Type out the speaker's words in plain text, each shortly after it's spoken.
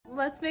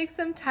let's make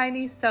some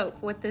tiny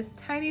soap with this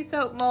tiny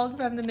soap mold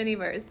from the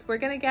Miniverse. We're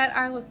gonna get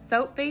our little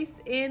soap base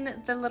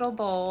in the little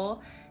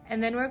bowl,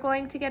 and then we're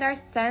going to get our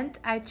scent.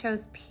 I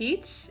chose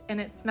peach, and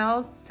it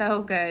smells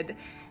so good.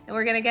 And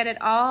we're gonna get it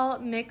all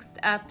mixed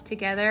up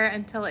together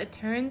until it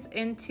turns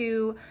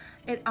into,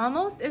 it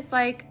almost is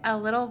like a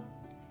little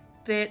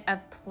bit of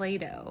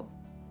Play-Doh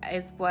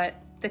is what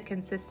the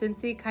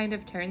consistency kind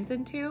of turns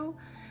into.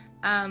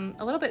 A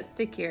little bit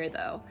stickier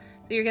though.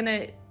 So you're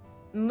gonna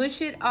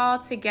mush it all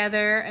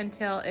together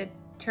until it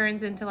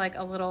turns into like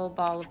a little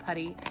ball of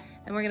putty.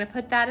 And we're gonna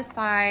put that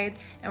aside,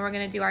 and we're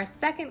gonna do our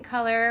second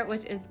color,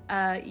 which is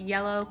a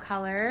yellow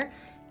color.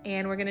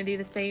 And we're gonna do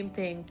the same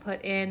thing,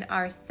 put in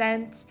our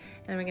scent,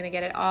 and we're gonna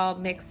get it all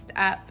mixed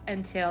up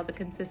until the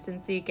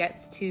consistency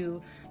gets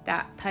to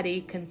that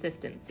putty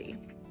consistency.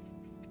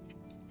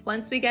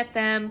 Once we get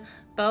them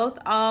both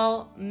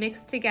all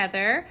mixed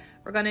together,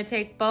 we're gonna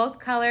take both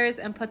colors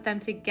and put them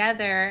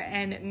together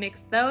and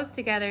mix those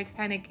together to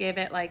kind of give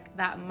it like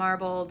that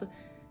marbled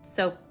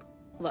soap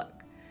look.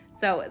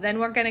 So then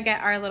we're gonna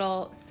get our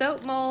little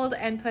soap mold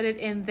and put it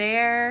in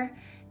there.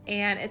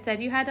 And it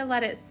said you had to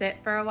let it sit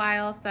for a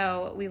while,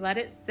 so we let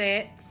it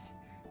sit,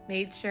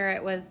 made sure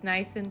it was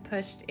nice and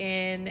pushed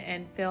in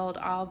and filled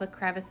all the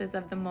crevices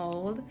of the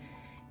mold.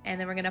 And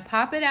then we're gonna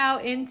pop it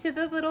out into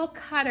the little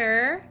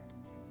cutter.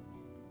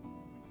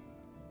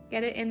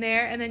 Get it in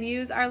there, and then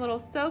use our little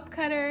soap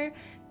cutter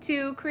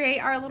to create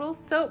our little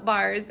soap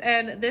bars.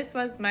 And this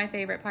was my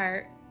favorite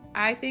part.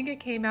 I think it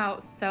came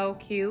out so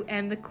cute,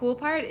 and the cool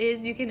part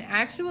is you can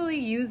actually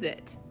use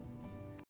it.